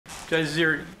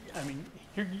Jasir, I mean,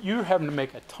 you're having to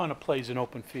make a ton of plays in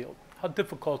open field. How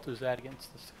difficult is that against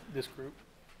this group?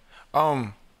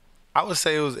 Um, I would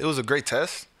say it was a great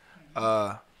test.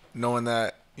 Knowing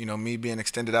that me being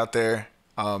extended out there,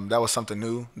 that was something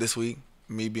new this week.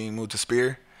 Me being moved to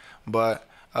Spear, but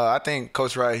I think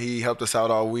Coach Wright he helped us out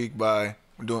all week by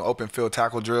doing open field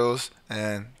tackle drills,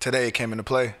 and today it came into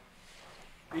play.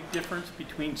 Big difference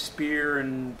between Spear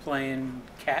and playing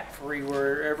cat free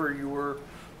wherever you were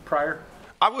prior?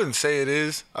 I wouldn't say it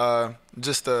is. I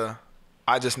just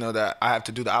know that I have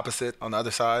to do the opposite on the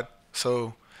other side.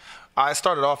 So I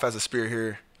started off as a Spear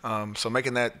here, so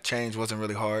making that change wasn't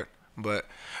really hard. But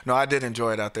no, I did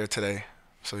enjoy it out there today.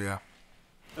 So yeah.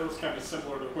 That was kind of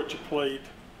similar to what you played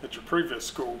at your previous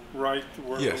school, right?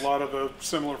 Were Yes. a lot of the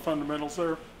similar fundamentals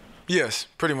there? Yes,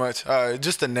 pretty much.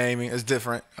 Just the naming is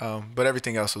different, but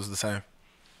everything else was the same.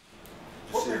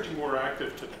 What made you more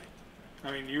active today?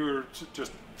 I mean, you were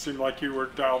just seemed like you were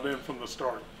dialed in from the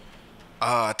start.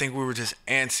 I think we were just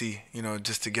antsy,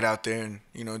 just to get out there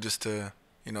and, just to,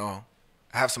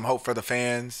 have some hope for the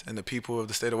fans and the people of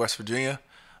the state of West Virginia.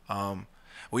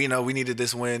 We needed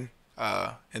this win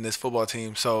in this football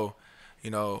team. So,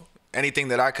 anything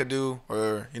that I could do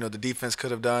or, the defense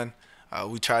could have done,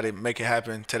 we tried to make it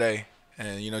happen today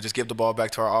and, just give the ball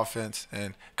back to our offense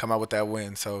and come out with that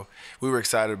win. So we were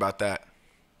excited about that.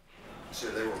 So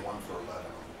they were 1 for 11 on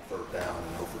third down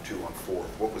and 0 for 2 on fourth.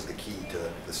 What was the key to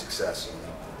the success in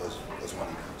those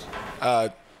money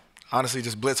downs? Honestly,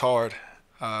 just blitz hard.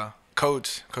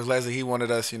 Coach Leslie, he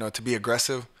wanted us, to be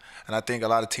aggressive. And I think a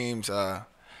lot of teams,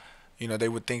 they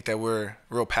would think that we're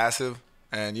real passive.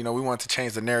 And, we wanted to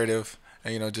change the narrative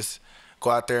and, just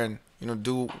go out there and,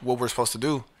 do what we're supposed to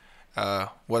do,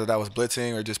 whether that was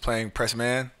blitzing or just playing press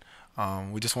man.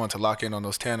 We just wanted to lock in on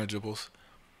those tangibles.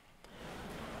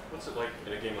 What's it like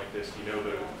in a game like this? You know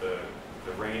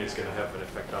the rain is going to have an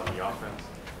effect on the offense.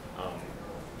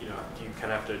 Do you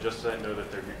kind of have to adjust to that and know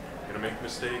that they're going to make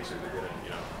mistakes or they're going to,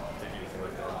 do anything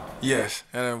like that? Yes,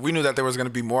 and we knew that there was going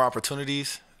to be more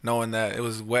opportunities, knowing that it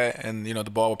was wet and, the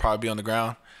ball would probably be on the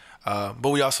ground. But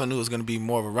we also knew it was going to be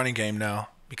more of a running game now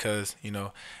because,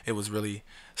 it was really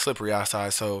slippery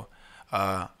outside. So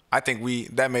I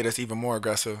think that made us even more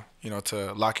aggressive,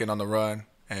 to lock in on the run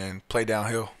and play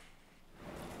downhill.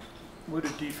 What do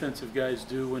defensive guys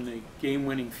do when the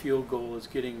game-winning field goal is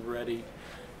getting ready?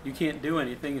 You can't do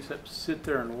anything except sit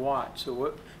there and watch. So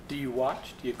what do you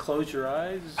watch? Do you close your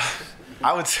eyes?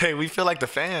 I would say we feel like the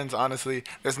fans, honestly.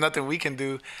 There's nothing we can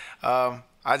do. I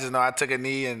just know I took a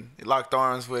knee and locked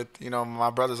arms with, my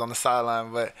brothers on the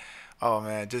sideline. But, oh,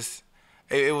 man,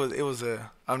 it was an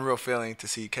unreal feeling to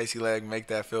see Casey Legg make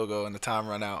that field goal and the time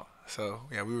run out. So,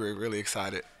 yeah, we were really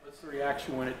excited. What's the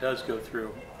reaction when it does go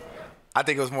through? I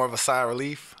think it was more of a sigh of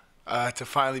relief to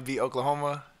finally beat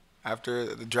Oklahoma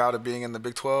after the drought of being in the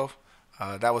Big 12.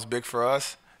 That was big for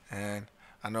us, and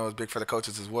I know it was big for the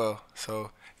coaches as well.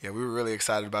 So, yeah, we were really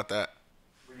excited about that.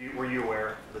 Were you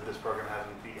aware that this program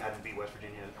hadn't beat West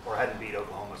Virginia or hadn't beat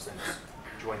Oklahoma since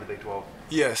joining the Big 12?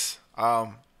 Yes.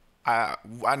 I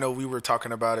know we were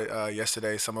talking about it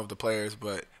yesterday, some of the players,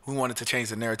 but we wanted to change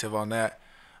the narrative on that.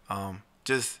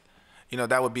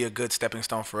 That would be a good stepping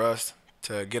stone for us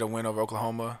to get a win over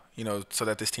Oklahoma, so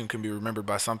that this team can be remembered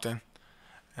by something.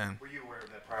 And were you aware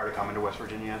of that prior to coming to West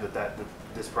Virginia, that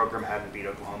this program hadn't beat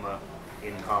Oklahoma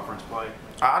in conference play?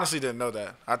 I honestly didn't know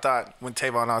that. I thought when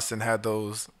Tavon Austin had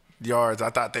those yards, I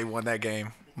thought they won that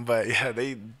game. But, yeah,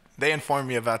 they informed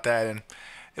me about that, and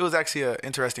it was actually an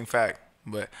interesting fact.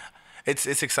 But it's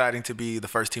exciting to be the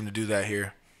first team to do that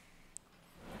here.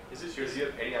 Is this yours? Do you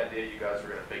have any idea you guys were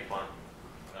going to fake punt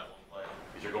that one play?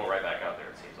 Because you're going right back out there,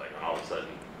 it seems like, and all of a sudden,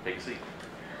 take a seat.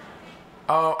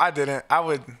 Oh, I didn't. I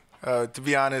would, to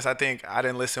be honest, I think I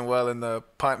didn't listen well in the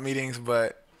punt meetings,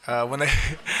 but when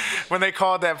they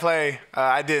called that play,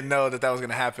 I didn't know that was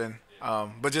going to happen.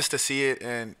 But just to see it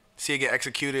and see it get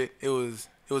executed, it was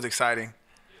exciting.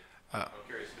 I'm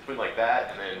curious, between like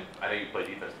that and then I know you play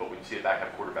defense, but when you see a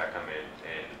backup quarterback come in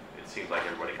and it seems like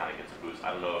everybody kind of gets a boost,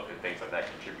 I don't know if things like that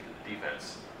contribute to the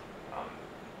defense,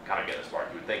 kind of getting a spark.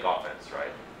 You would think offense,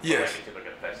 right? Yes. It seems like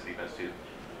it affects the defense too.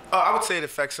 I would say it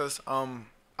affects us.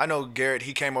 I know Garrett,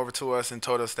 he came over to us and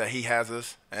told us that he has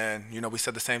us, and, we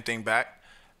said the same thing back.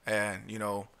 And,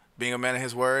 being a man of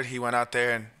his word, he went out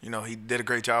there and, he did a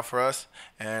great job for us,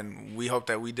 and we hope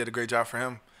that we did a great job for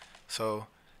him. So,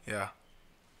 yeah.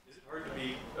 Is it hard to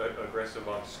be aggressive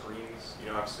on screens?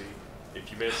 Obviously,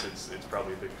 if you miss, it's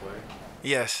probably a big play.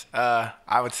 Yes,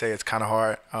 I would say it's kind of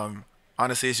hard.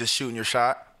 Honestly, it's just shooting your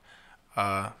shot.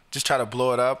 Just try to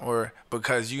blow it up, or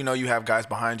because you have guys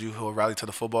behind you who will rally to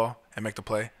the football and make the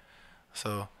play.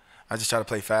 So I just try to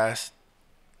play fast.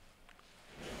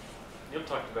 Neil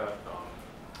talked about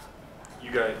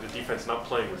you guys, the defense not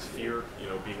playing with fear,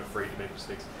 being afraid to make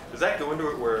mistakes. Does that go into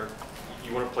it where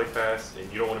you want to play fast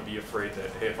and you don't want to be afraid that,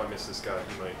 hey, if I miss this guy,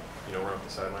 he might, run up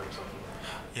the sideline or something?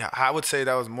 Yeah, I would say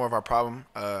that was more of our problem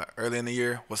early in the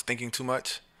year, was thinking too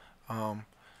much.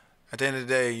 At the end of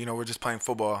the day, we're just playing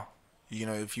football.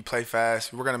 If you play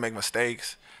fast, we're going to make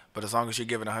mistakes, but as long as you're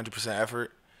giving 100%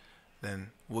 effort,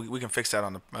 then we can fix that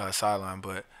on the sideline.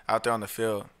 But out there on the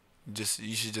field,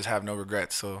 you should just have no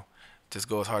regrets. So just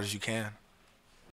go as hard as you can.